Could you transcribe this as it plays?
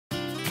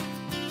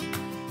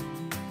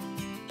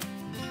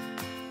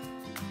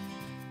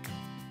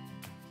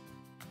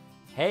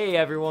Hey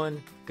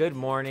everyone, good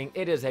morning.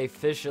 It is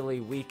officially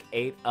week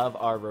 8 of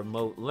our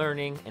remote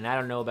learning, and I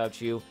don't know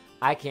about you,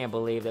 I can't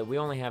believe that we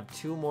only have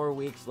 2 more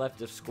weeks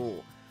left of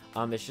school.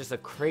 It's just a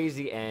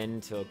crazy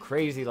end to a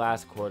crazy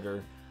last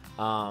quarter.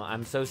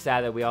 I'm so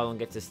sad that we all don't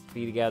get to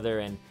be together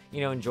and,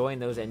 enjoying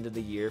those end of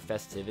the year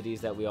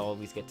festivities that we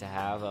always get to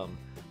have.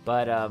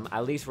 But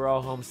at least we're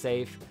all home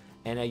safe,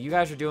 and you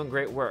guys are doing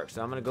great work.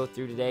 So I'm going to go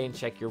through today and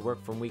check your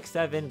work from week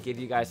 7, give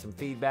you guys some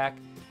feedback,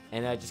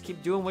 and just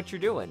keep doing what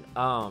you're doing.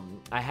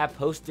 I have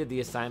posted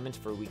the assignments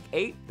for week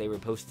 8. They were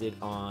posted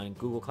on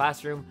Google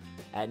Classroom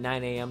at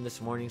 9 a.m.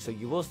 this morning, so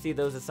you will see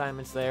those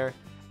assignments there.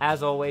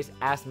 As always,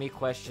 ask me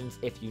questions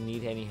if you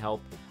need any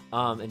help.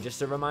 And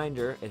just a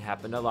reminder, it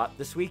happened a lot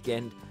this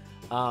weekend.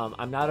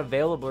 I'm not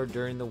available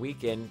during the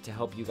weekend to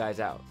help you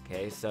guys out,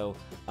 okay? So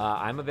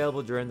I'm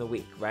available during the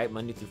week, right?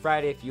 Monday through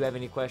Friday. If you have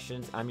any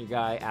questions, I'm your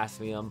guy. Ask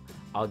me them.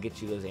 I'll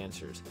get you those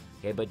answers,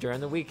 okay? But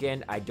during the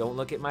weekend, I don't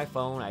look at my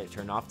phone. I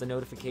turn off the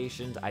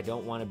notifications. I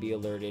don't want to be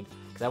alerted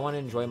because I want to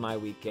enjoy my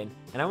weekend.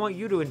 And I want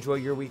you to enjoy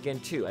your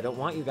weekend too. I don't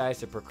want you guys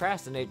to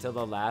procrastinate till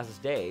the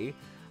last day.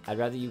 I'd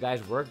rather you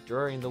guys work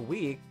during the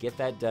week, get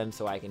that done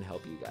so I can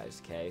help you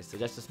guys, okay? So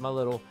that's just my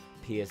little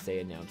PSA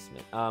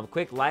announcement.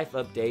 Quick life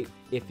update,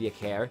 if you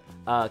care.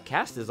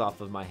 Cast is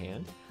off of my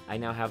hand. I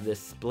now have this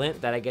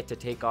splint that I get to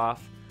take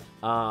off,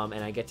 and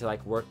I get to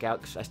like work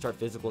out. I start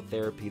physical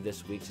therapy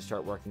this week to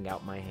start working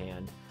out my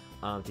hand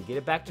to get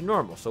it back to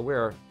normal. So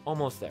we're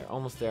almost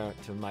there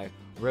to my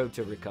road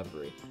to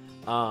recovery.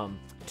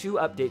 2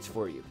 updates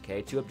for you,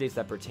 okay? 2 updates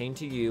that pertain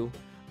to you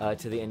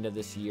to the end of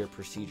this year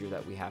procedure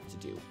that we have to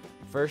do.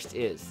 First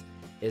is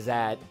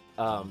that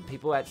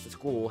people at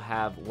school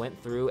have went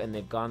through and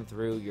they've gone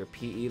through your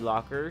PE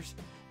lockers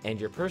and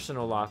your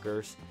personal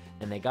lockers,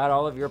 and they got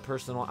all of your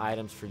personal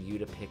items for you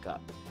to pick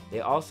up.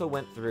 They also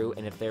went through,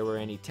 and if there were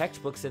any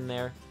textbooks in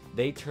there,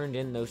 they turned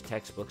in those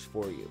textbooks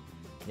for you.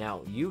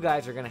 Now, you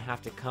guys are going to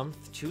have to come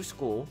to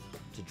school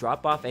to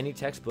drop off any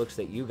textbooks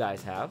that you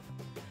guys have,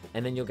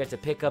 and then you'll get to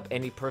pick up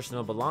any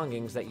personal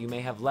belongings that you may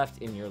have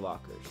left in your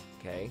lockers,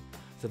 okay?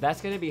 So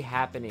that's going to be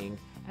happening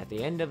at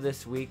the end of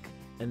this week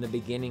and the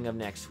beginning of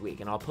next week,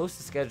 and I'll post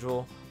the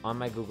schedule on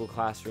my Google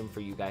Classroom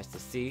for you guys to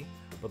see.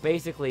 But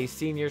basically,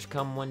 seniors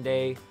come one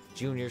day,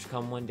 juniors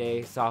come one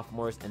day,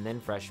 sophomores, and then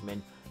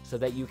freshmen, so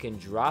that you can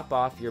drop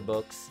off your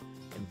books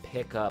and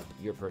pick up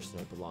your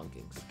personal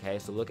belongings, okay?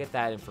 So look at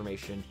that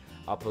information.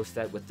 I'll post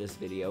that with this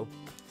video.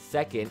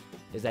 Second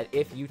is that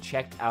if you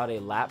checked out a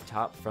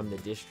laptop from the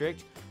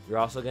district, you're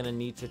also going to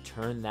need to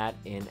turn that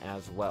in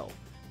as well,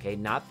 okay?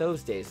 Not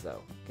those days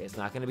though, okay? It's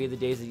not going to be the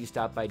days that you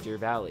stop by Deer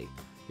Valley.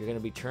 You're going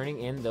to be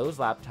turning in those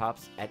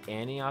laptops at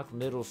Antioch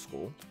Middle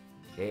School,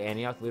 okay?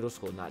 Antioch Middle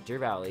School, not Deer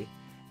Valley,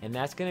 and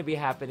that's going to be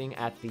happening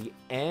at the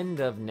end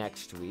of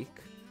next week.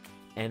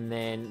 And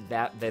then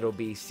that'll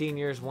be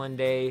seniors one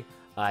day,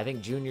 I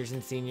think juniors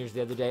and seniors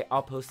the other day.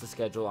 I'll post the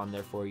schedule on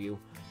there for you.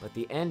 But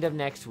the end of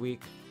next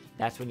week,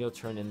 that's when you'll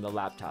turn in the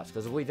laptops,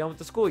 because we're done with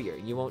the school year.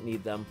 You won't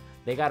need them.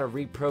 They got to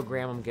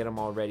reprogram them, get them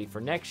all ready for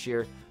next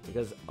year,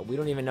 because we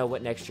don't even know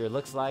what next year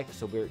looks like,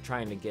 so we're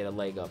trying to get a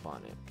leg up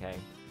on it, okay?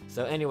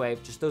 So anyway,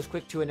 just those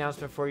quick 2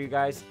 announcements for you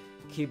guys.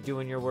 Keep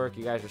doing your work.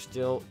 You guys are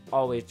still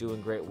always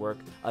doing great work.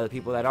 The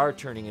people that are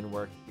turning in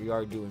work, you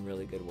are doing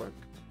really good work.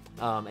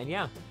 And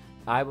yeah,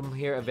 I'm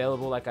here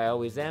available like I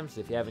always am,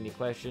 so if you have any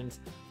questions,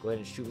 go ahead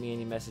and shoot me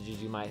any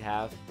messages you might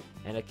have.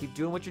 And keep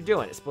doing what you're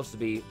doing. It's supposed to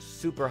be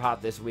super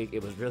hot this week.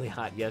 It was really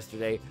hot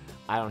yesterday.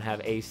 I don't have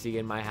AC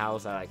in my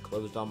house. I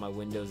closed all my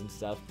windows and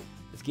stuff.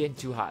 It's getting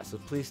too hot, so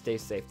please stay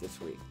safe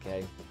this week,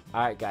 okay?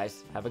 All right,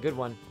 guys. Have a good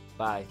one.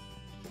 Bye.